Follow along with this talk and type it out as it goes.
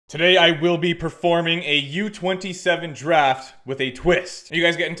Today I will be performing a U27 draft with a twist. Are you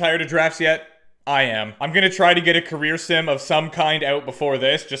guys getting tired of drafts yet? I am. I'm gonna try to get a career sim of some kind out before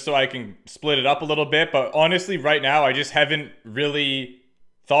this, just so I can split it up a little bit, but honestly right now I just haven't really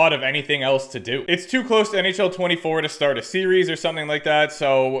thought of anything else to do. It's too close to NHL 24 to start a series or something like that,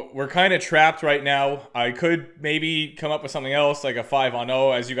 so we're kind of trapped right now. I could maybe come up with something else, like a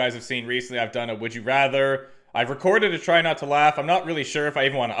 5-on-0. As you guys have seen recently, I've done a Would You Rather. I've recorded a Try Not to Laugh. I'm not really sure if I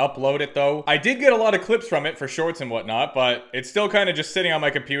even want to upload it though. I did get a lot of clips from it for shorts and whatnot, but it's still kind of just sitting on my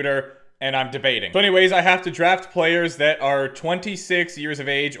computer and I'm debating. So anyways, I have to draft players that are 26 years of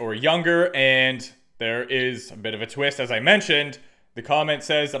age or younger, and there is a bit of a twist. As I mentioned, the comment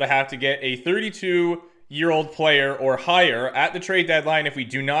says that I have to get a 32-year-old player or higher at the trade deadline if we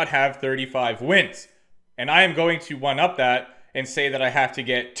do not have 35 wins. And I am going to one-up that and say that I have to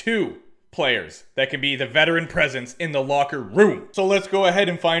get 2 players that can be the veteran presence in the locker room. So let's go ahead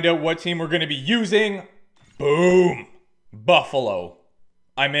and find out what team we're going to be using. Boom. Buffalo.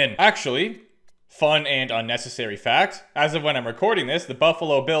 I'm in. Actually, fun and unnecessary fact, as of when I'm recording this, the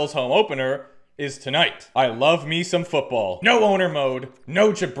Buffalo Bills home opener is tonight. I love me some football. No owner mode,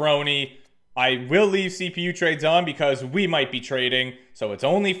 no jabroni. I will leave CPU trades on because we might be trading, so it's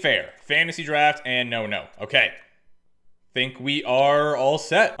only fair. Fantasy draft and no. Okay. Think we are all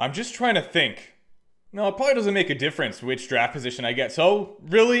set. I'm just trying to think. No, it probably doesn't make a difference which draft position I get. So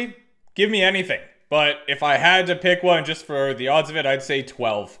really, give me anything. But if I had to pick one just for the odds of it, I'd say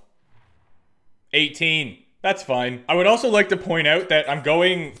 12. 18. That's fine. I would also like to point out that I'm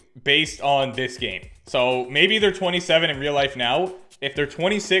going based on this game. So maybe they're 27 in real life now. If they're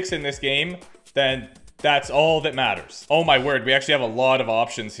 26 in this game, then that's all that matters. Oh my word, we actually have a lot of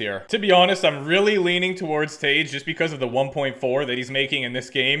options here. To be honest, I'm really leaning towards Tage just because of the 1.4 that he's making in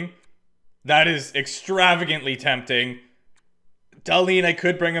this game. That is extravagantly tempting. Darlene, I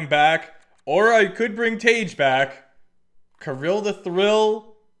could bring him back. Or I could bring Tage back. Kirill the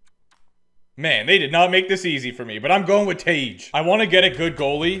Thrill. Man, they did not make this easy for me, but I'm going with Tage. I want to get a good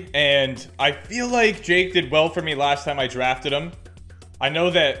goalie, and I feel like Jake did well for me last time I drafted him. I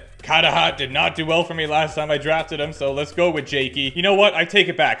know that Katahat did not do well for me last time I drafted him, so let's go with Jakey. You know what? I take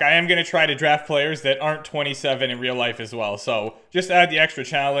it back. I am going to try to draft players that aren't 27 in real life as well, so just add the extra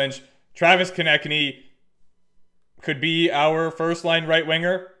challenge. Travis Konechny could be our first-line right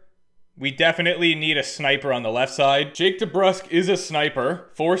winger. We definitely need a sniper on the left side. Jake DeBrusk is a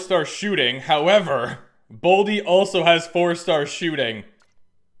sniper, 4-star shooting. However, Boldy also has 4-star shooting.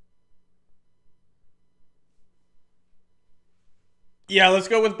 Yeah, let's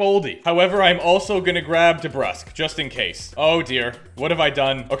go with Boldy. However, I'm also gonna grab DeBrusk, just in case. Oh dear, what have I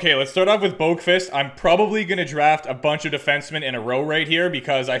done? Okay, let's start off with Boakfist. I'm probably gonna draft a bunch of defensemen in a row right here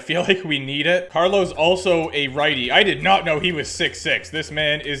because I feel like we need it. Carlo's also a righty. I did not know he was 6'6". This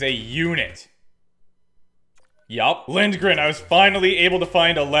man is a unit. Yup. Lindgren, I was finally able to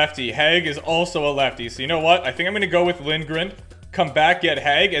find a lefty. Haig is also a lefty. So you know what? I think I'm gonna go with Lindgren. Come back, get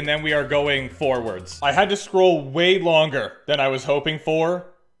Haig, and then we are going forwards. I had to scroll way longer than I was hoping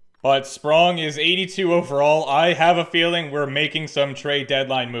for, but Sprong is 82 overall. I have a feeling we're making some trade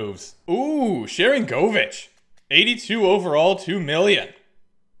deadline moves. Ooh, Sharon Govich. 82 overall, 2 million.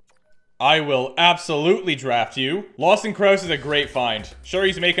 I will absolutely draft you. Lawson Krause is a great find. Sure,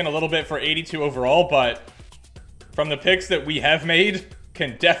 he's making a little bit for 82 overall, but from the picks that we have made,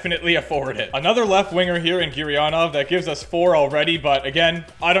 can definitely afford it. Another left winger here in Gurianov. That gives us 4 already, but again,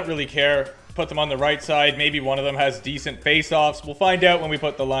 I don't really care. Put them on the right side. Maybe one of them has decent face-offs. We'll find out when we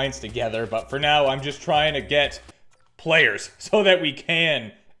put the lines together, but for now, I'm just trying to get players so that we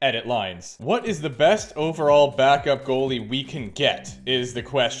can edit lines. What is the best overall backup goalie we can get is the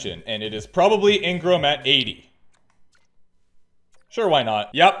question, and it is probably Ingram at 80. Sure, why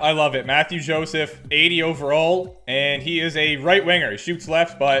not? Yep, I love it. Matthew Joseph, 80 overall, and he is a right winger. He shoots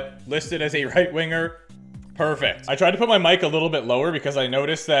left, but listed as a right winger. Perfect. I tried to put my mic a little bit lower because I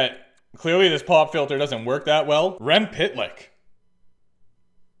noticed that clearly this pop filter doesn't work that well. Rem Pitlick.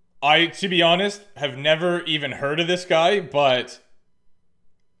 I, to be honest, have never even heard of this guy, but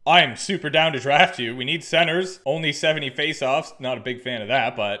I am super down to draft you. We need centers. Only 70 face-offs. Not a big fan of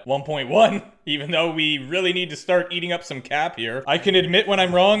that, but 1.1. Even though we really need to start eating up some cap here. I can admit when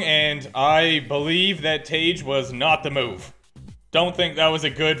I'm wrong, and I believe that Tage was not the move. Don't think that was a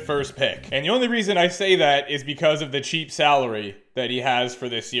good first pick. And the only reason I say that is because of the cheap salary that he has for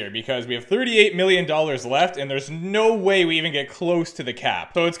this year. Because we have $38 million left, and there's no way we even get close to the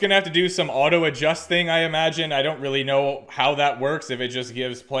cap. So it's gonna have to do some auto-adjust thing, I imagine. I don't really know how that works, if it just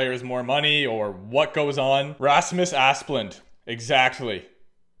gives players more money or what goes on. Rasmus Asplund. Exactly.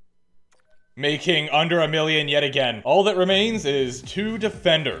 making under $1 million yet again. All that remains is 2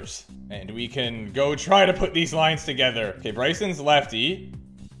 defenders, and we can go try to put these lines together. Okay, Bryson's lefty.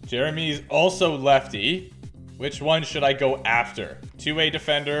 Jeremy's also lefty. Which one should I go after? 2-way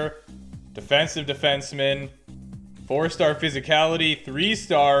defender, defensive defenseman, 4-star physicality,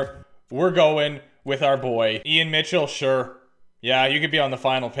 3-star. We're going with our boy. Ian Mitchell, sure. Yeah, you could be on the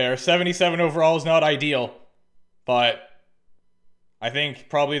final pair. 77 overall is not ideal, but I think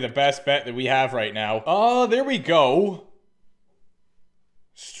probably the best bet that we have right now. Oh, there we go.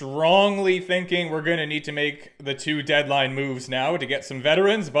 Strongly thinking we're going to need to make the 2 deadline moves now to get some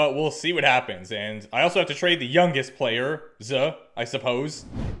veterans, but we'll see what happens. And I also have to trade the youngest player, I suppose.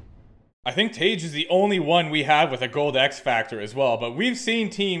 I think Tage is the only one we have with a gold X factor as well, but we've seen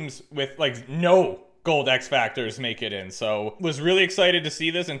teams with like no gold X factors make it in, so was really excited to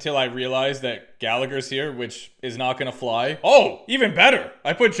see this until I realized that Gallagher's here, which is not gonna fly. Oh, even better!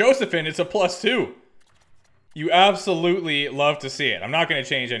 I put Joseph in, it's a +2. You absolutely love to see it. I'm not gonna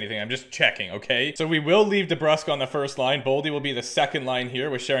change anything, I'm just checking, okay? So we will leave DeBrusque on the first line. Boldy will be the second line here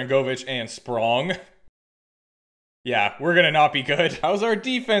with Sharangovich and Sprong. Yeah, we're gonna not be good. How's our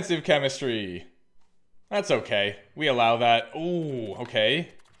defensive chemistry? That's okay. We allow that. Ooh,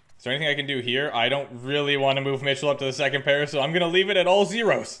 okay. Is there anything I can do here? I don't really want to move Mitchell up to the second pair, so I'm going to leave it at all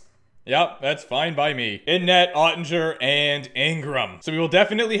zeros. Yep, that's fine by me. In net, Ottinger and Ingram. So we will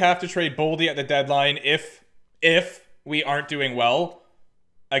definitely have to trade Boldy at the deadline if we aren't doing well.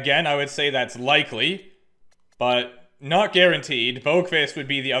 Again, I would say that's likely, but not guaranteed. Boqvist would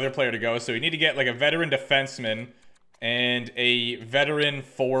be the other player to go, so we need to get like a veteran defenseman and a veteran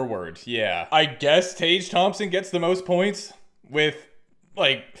forward. Yeah. I guess Tage Thompson gets the most points with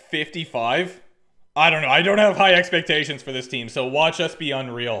like 55. I don't know. I don't have high expectations for this team, so watch us be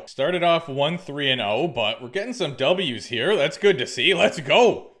unreal. Started off 1-3-0, but we're getting some W's here. That's good to see. Let's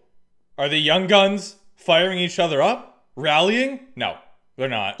go. Are the young guns firing each other up? Rallying? No, they're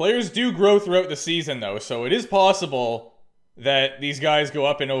not. Players do grow throughout the season, though, so it is possible that these guys go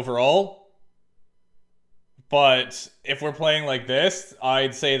up in overall. But if we're playing like this,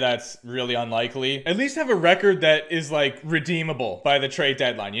 I'd say that's really unlikely. At least have a record that is, like, redeemable by the trade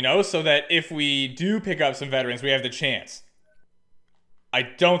deadline, you know? So that if we do pick up some veterans, we have the chance. I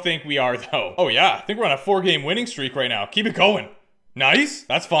don't think we are, though. Oh, yeah. I think we're on a 4-game winning streak right now. Keep it going. Nice.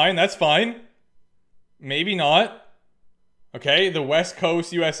 That's fine. That's fine. Maybe not. Okay, the West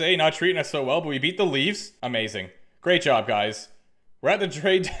Coast USA not treating us so well, but we beat the Leafs. Amazing. Great job, guys. We're at the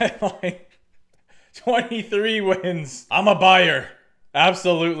trade deadline. 23 wins. I'm a buyer.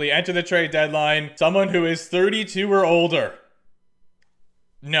 Absolutely. Enter the trade deadline. Someone who is 32 or older.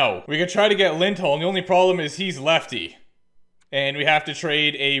 No. We could try to get Lindholm. The only problem is he's lefty. And we have to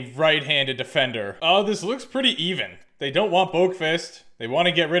trade a right-handed defender. Oh, this looks pretty even. They don't want Boqvist. They want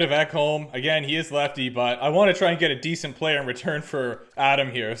to get rid of Ekholm. Again, he is lefty, but I want to try and get a decent player in return for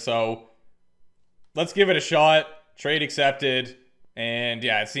Adam here. So let's give it a shot. Trade accepted. And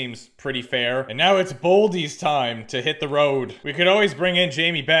yeah, it seems pretty fair. And now it's Boldy's time to hit the road. We could always bring in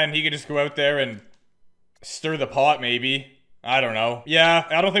Jamie Benn. He could just go out there and stir the pot, maybe. I don't know. Yeah,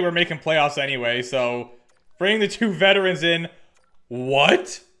 I don't think we're making playoffs anyway, so bring the 2 veterans in.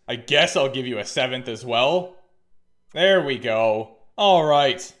 What? I guess I'll give you a 7th as well. There we go. All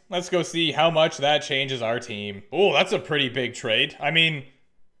right, let's go see how much that changes our team. Oh, that's a pretty big trade. I mean,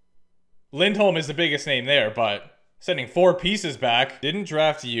 Lindholm is the biggest name there, but sending 4 pieces back. Didn't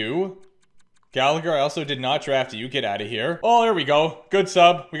draft you. Gallagher, I also did not draft you. Get out of here. Oh, there we go. Good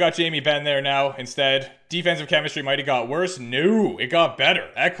sub. We got Jamie Benn there now instead. Defensive chemistry might have got worse. No, it got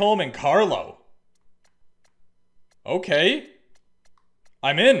better. Ekholm and Carlo. Okay.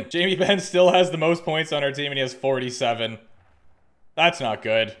 I'm in. Jamie Benn still has the most points on our team and he has 47. That's not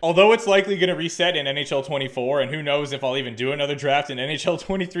good. Although it's likely going to reset in NHL 24, and who knows if I'll even do another draft in NHL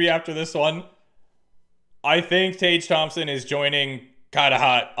 23 after this one. I think Tage Thompson is joining kinda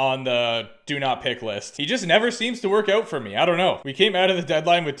hot on the do not pick list. He just never seems to work out for me. I don't know. We came out of the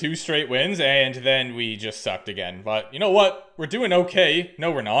deadline with 2 straight wins, and then we just sucked again. But you know what? We're doing okay.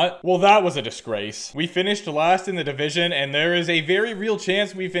 No, we're not. Well, that was a disgrace. We finished last in the division, and there is a very real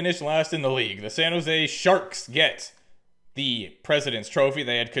chance we finish last in the league. The San Jose Sharks get the President's Trophy.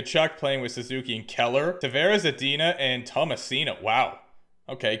 They had Kachuk playing with Suzuki and Keller. Tavares, Adina, and Tomasina. Wow.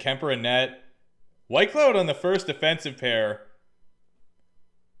 Okay, Kemper and net. Whitecloud on the first defensive pair.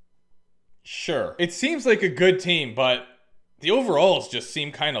 Sure. It seems like a good team, but the overalls just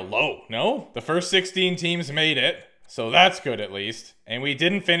seem kind of low, no? The first 16 teams made it, so that's good at least. And we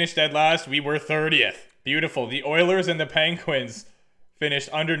didn't finish dead last, we were 30th. Beautiful. The Oilers and the Penguins finished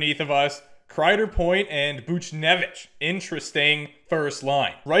underneath of us. Kreider, Point, and Buchnevich. Interesting first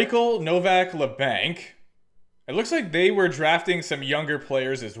line. Reichel, Novak, LeBanc. It looks like they were drafting some younger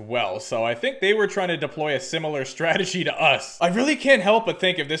players as well, so I think they were trying to deploy a similar strategy to us. I really can't help but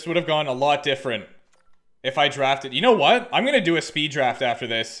think if this would have gone a lot different if I drafted. You know what? I'm gonna do a speed draft after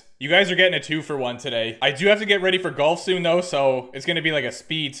this. You guys are getting a 2-for-1 today. I do have to get ready for golf soon though, so it's gonna be like a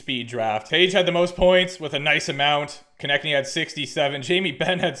speed draft. Tage had the most points with a nice amount. Konechny had 67. Jamie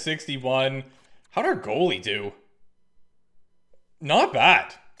Benn had 61. How'd our goalie do? Not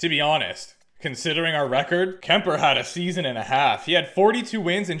bad, to be honest. Considering our record, Kemper had a season and a half. He had 42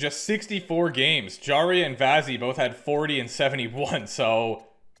 wins in just 64 games. Jari and Vazzy both had 40 and 71, so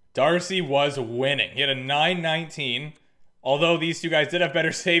Darcy was winning. He had a 919, although these two guys did have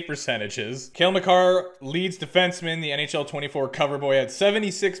better save percentages. Cale Makar leads defenseman. The NHL 24 cover boy had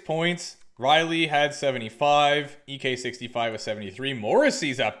 76 points. Riley had 75. EK 65 with 73.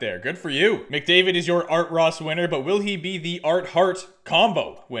 Morrissey's up there. Good for you. McDavid is your Art Ross winner, but will he be the Art Hart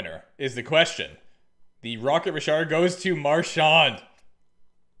combo winner is the question. The Rocket Richard goes to Marchand.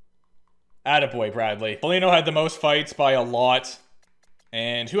 Attaboy, Bradley. Foligno had the most fights by a lot.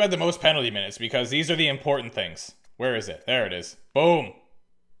 And who had the most penalty minutes? Because these are the important things. Where is it? There it is. Boom.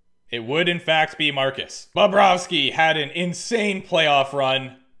 It would, in fact, be Marcus. Bobrovsky had an insane playoff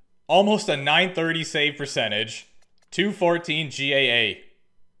run. Almost a 930 save percentage. 214 GAA.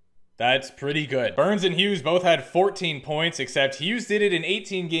 That's pretty good. Burns and Hughes both had 14 points, except Hughes did it in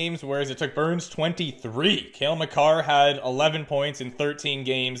 18 games, whereas it took Burns 23. Cale Makar had 11 points in 13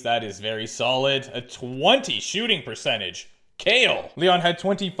 games. That is very solid. A 20 shooting percentage. Kale. Leon had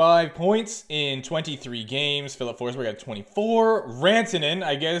 25 points in 23 games. Philip Forsberg had 24. Rantanen,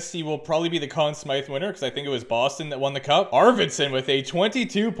 I guess he will probably be the Conn Smythe winner because I think it was Boston that won the cup. Arvidsson with a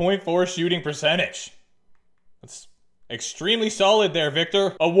 22.4 shooting percentage. That's extremely solid there,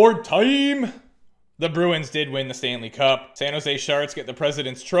 Victor. Award time. The Bruins did win the Stanley Cup. San Jose Sharks get the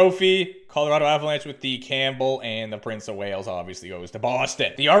President's Trophy. Colorado Avalanche with the Campbell, and the Prince of Wales obviously goes to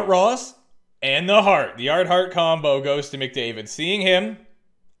Boston. The Art Ross and the Hart. The Art-Hart combo goes to McDavid. Seeing him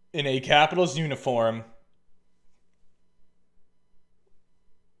in a Capitals uniform.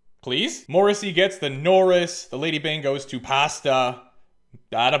 Please? Morrissey gets the Norris. The Lady Bang goes to Pasta.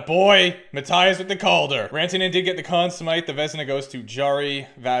 Attaboy. Matthias with the Calder. Rantanen did get the Conn Smythe. The Vezina goes to Jari.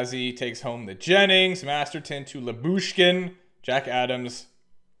 Vazzy takes home the Jennings. Masterton to Labushkin. Jack Adams.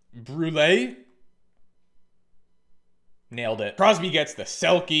 Brule. Nailed it. Crosby gets the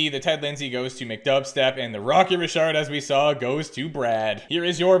Selkie. The Ted Lindsay goes to McDubstep. And the Rocket Richard, as we saw, goes to Brad. Here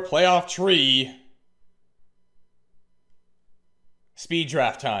is your playoff tree. Speed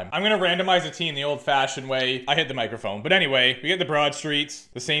draft time. I'm going to randomize a team the old-fashioned way. I hit the microphone. But anyway, we get the Broad Streets.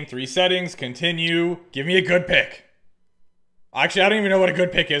 The same 3 settings. Continue. Give me a good pick. Actually, I don't even know what a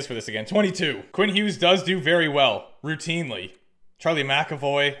good pick is for this again. 22. Quinn Hughes does do very well. Routinely. Charlie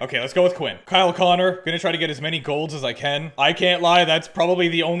McAvoy. Okay, let's go with Quinn. Kyle Connor. Gonna try to get as many golds as I can. I can't lie, that's probably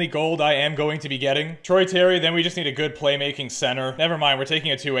the only gold I am going to be getting. Troy Terry, then we just need a good playmaking center. Never mind, we're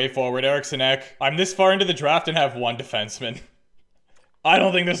taking a 2-way forward. Eriksson Ek. I'm this far into the draft and have 1 defenseman. I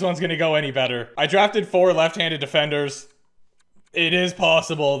don't think this one's gonna go any better. I drafted 4 left-handed defenders. It is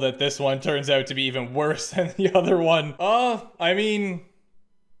possible that this one turns out to be even worse than the other one. I mean,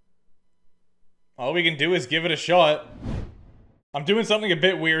 all we can do is give it a shot. I'm doing something a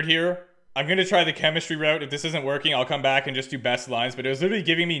bit weird here. I'm going to try the chemistry route. If this isn't working, I'll come back and just do best lines. But it was literally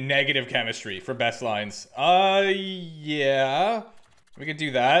giving me negative chemistry for best lines. Yeah. We could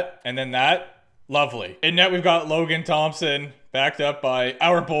do that. And then that. Lovely. In net, we've got Logan Thompson, backed up by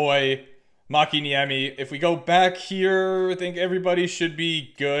our boy, Maki Niemi. If we go back here, I think everybody should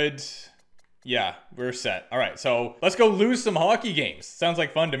be good. Yeah, we're set. All right, so let's go lose some hockey games. Sounds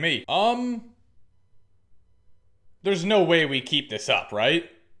like fun to me. There's no way we keep this up, right?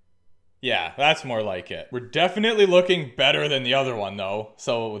 Yeah, that's more like it. We're definitely looking better than the other one, though.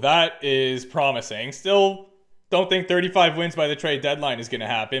 So that is promising. Still don't think 35 wins by the trade deadline is going to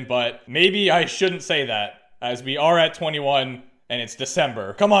happen, but maybe I shouldn't say that, as we are at 21 and it's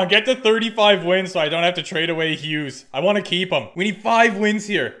December. Come on, get to 35 wins so I don't have to trade away Hughes. I want to keep him. We need 5 wins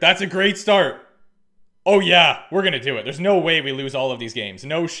here. That's a great start. Oh yeah, we're going to do it. There's no way we lose all of these games.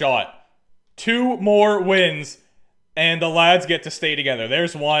 No shot. 2 more wins. And the lads get to stay together.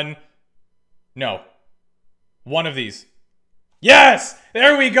 There's one. No. One of these. Yes!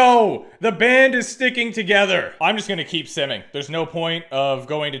 There we go! The band is sticking together. I'm just going to keep simming. There's no point of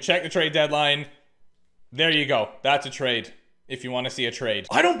going to check the trade deadline. There you go. That's a trade. If you want to see a trade.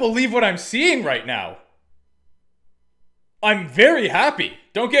 I don't believe what I'm seeing right now. I'm very happy.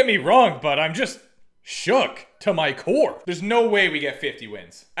 Don't get me wrong, but I'm just shook to my core. There's no way we get 50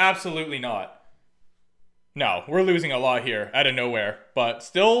 wins. Absolutely not. No, we're losing a lot here out of nowhere. But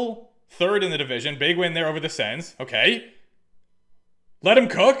still third in the division. Big win there over the Sens. Okay. Let him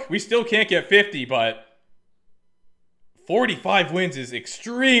cook. We still can't get 50, but 45 wins is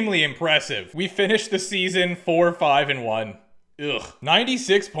extremely impressive. We finished the season 4-5-1. Ugh.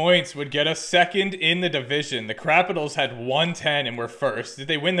 96 points would get us second in the division. The Capitals had 110 and were first. Did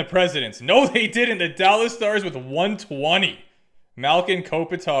they win the Presidents? No, they didn't. The Dallas Stars with 120. Malkin,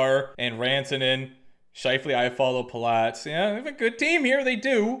 Kopitar, and Rantanen. Shifley, Iafallo, Palatz. Yeah, they have a good team here. They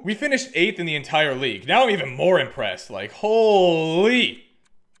do. We finished 8th in the entire league. Now I'm even more impressed. Like, holy.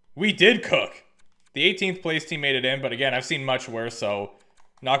 We did cook. The 18th place team made it in, but again, I've seen much worse, so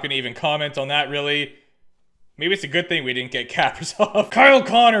not going to even comment on that, really. Maybe it's a good thing we didn't get Kaprizov. Kyle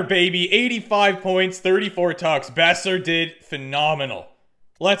Connor, baby. 85 points, 34 tucks. Besser did phenomenal.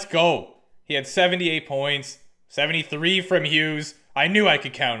 Let's go. He had 78 points, 73 from Hughes. I knew I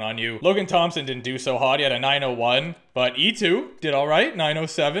could count on you. Logan Thompson didn't do so hot. He had a 901. But E2 did all right,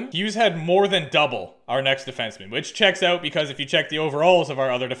 907. Hughes had more than double our next defenseman, which checks out because if you check the overalls of our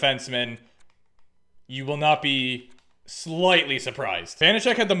other defensemen, you will not be slightly surprised.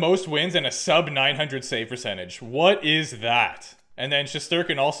 Vanacek had the most wins and a sub 900 save percentage. What is that? And then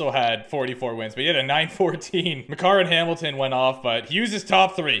Shesterkin also had 44 wins, but he had a 914. Makar and Hamilton went off, but Hughes is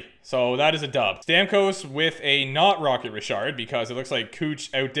top 3, so that is a dub. Stamkos with a not Rocket Richard, because it looks like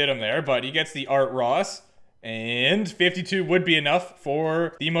Cooch outdid him there, but he gets the Art Ross. And 52 would be enough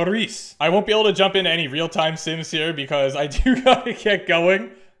for the Maurice. I won't be able to jump into any real-time sims here because I do gotta get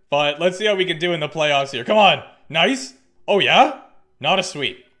going. But let's see how we can do in the playoffs here. Come on. Nice. Oh, yeah? Not a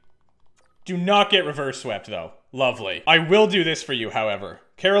sweep. Do not get reverse swept, though. Lovely. I will do this for you, however.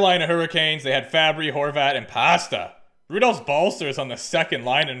 Carolina Hurricanes, they had Fabry, Horvat, and Pasta. Rudolph's Balsters on the second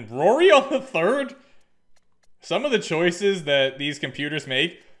line and Rory on the third? Some of the choices that these computers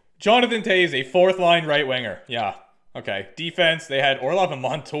make. Jonathan Toews, a fourth-line right winger. Yeah. Okay. Defense, they had Orlov and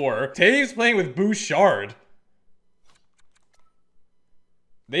Montour. Toews playing with Bouchard.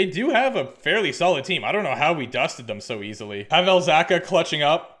 They do have a fairly solid team. I don't know how we dusted them so easily. Pavel Zacha clutching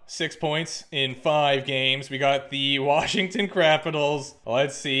up 6 points in 5 games. We got the Washington Capitals.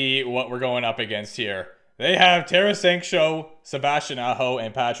 Let's see what we're going up against here. They have Tarasenko, Sebastian Aho,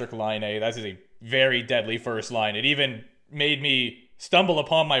 and Patrick Laine. That's a very deadly first line. It even made me stumble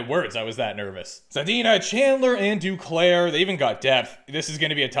upon my words. I was that nervous. Zadina, Chandler, and Duclair. They even got depth. This is going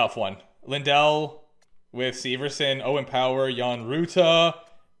to be a tough one. Lindell with Severson, Owen Power, Jan Ruta.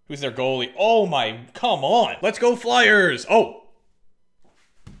 Who's their goalie? Oh my, come on. Let's go Flyers. Oh.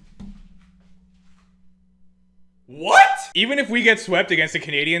 What? Even if we get swept against the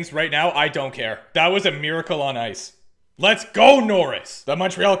Canadiens right now, I don't care. That was a miracle on ice. Let's go, Norris. The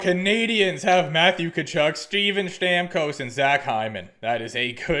Montreal Canadiens have Matthew Tkachuk, Steven Stamkos, and Zach Hyman. That is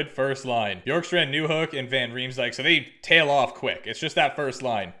a good first line. Bjorkstrand, Newhook, and Van Riemsdyk. So they tail off quick. It's just that first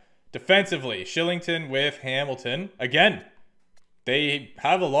line. Defensively, Shillington with Hamilton. Again, they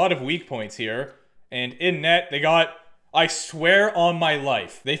have a lot of weak points here. And in net, they got, I swear on my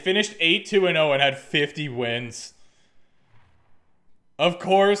life, they finished 8-2-0 and had 50 wins. Of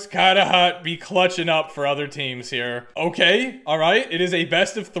course, Katahat be clutching up for other teams here. Okay, all right. It is a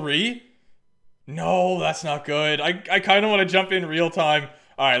best of 3. No, that's not good. I kind of want to jump in real time.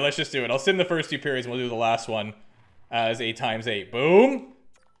 All right, let's just do it. I'll sim the first 2 periods and we'll do the last one as a ×8. Boom.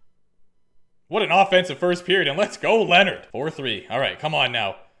 What an offensive first period. And let's go, Leonard. 4-3. All right, come on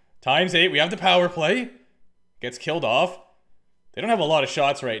now. ×8. We have the power play. Gets killed off. They don't have a lot of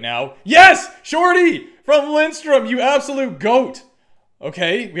shots right now. Yes! Shorty! From Lindstrom, you absolute goat.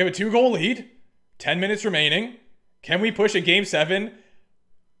 Okay, we have a 2-goal lead. 10 minutes remaining. Can we push a Game 7?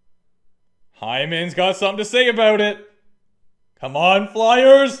 Hyman's got something to say about it. Come on,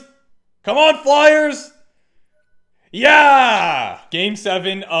 Flyers! Come on, Flyers! Yeah! Game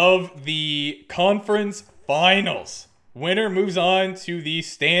 7 of the conference finals. Winner moves on to the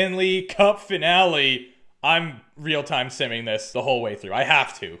Stanley Cup finale. I'm real-time simming this the whole way through. I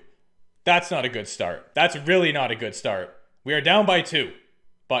have to. That's not a good start. That's really not a good start. We are down by 2.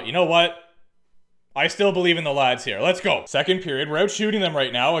 But you know what? I still believe in the lads here. Let's go. Second period. We're out shooting them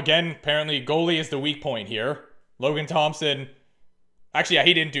right now. Again, apparently goalie is the weak point here. Logan Thompson. Actually, yeah,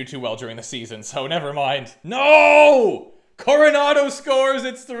 he didn't do too well during the season, so never mind. No! Coronado scores.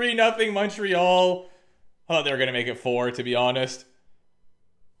 It's 3-0 Montreal. I thought they were going to make it 4, to be honest.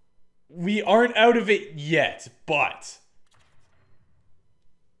 We aren't out of it yet, but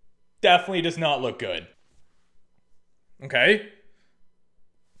definitely does not look good. Okay.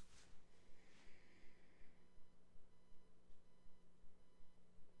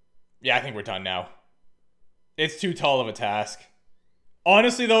 Yeah, I think we're done now. It's too tall of a task.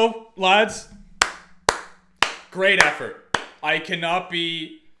 Honestly, though, lads, great effort. I cannot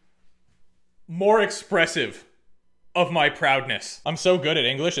be more expressive of my proudness. I'm so good at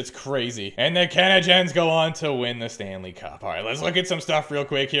English, it's crazy. And the Canadiens go on to win the Stanley Cup. All right, let's look at some stuff real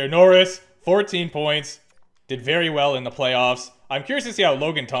quick here. Norris, 14 points. Did very well in the playoffs. I'm curious to see how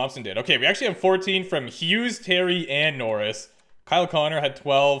Logan Thompson did. Okay, we actually have 14 from Hughes, Terry, and Norris. Kyle Connor had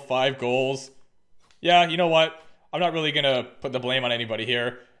 12, 5 goals. Yeah, you know what? I'm not really gonna put the blame on anybody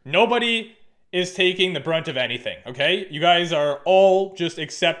here. Nobody is taking the brunt of anything, okay? You guys are all just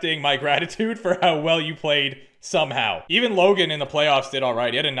accepting my gratitude for how well you played somehow. Even Logan in the playoffs did all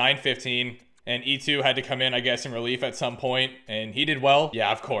right. He had a 9-15, and E2 had to come in, I guess, in relief at some point, and he did well.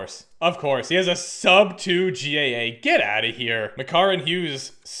 Yeah, of course. Of course. He has a sub-2 GAA. Get out of here. Makar and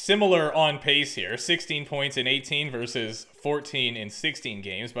Hughes, similar on pace here. 16 points in 18 versus 14 in 16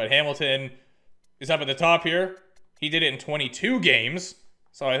 games, but Hamilton is up at the top here. He did it in 22 games,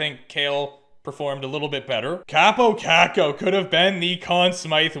 so I think Kale performed a little bit better. Capo Caco could have been the Conn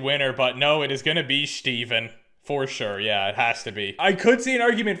Smythe winner, but no, it is going to be Steven. For sure, yeah, it has to be. I could see an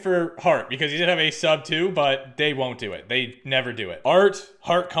argument for Hart, because he did have a sub-2, but they won't do it. They never do it.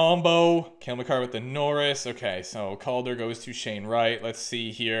 Hart combo. Kale McCarr with the Norris. Okay, so Calder goes to Shane Wright. Let's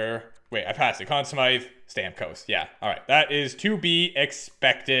see here. Wait, I passed it. Conn Smythe, Stamkos. Yeah, all right. That is to be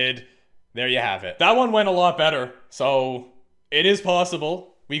expected. There you have it. That one went a lot better, so it is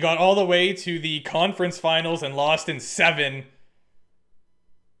possible. We got all the way to the conference finals and lost in 7.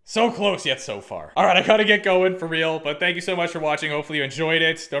 So close, yet so far. All right, I gotta get going for real, but thank you so much for watching. Hopefully you enjoyed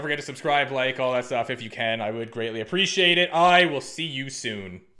it. Don't forget to subscribe, like, all that stuff if you can. I would greatly appreciate it. I will see you soon.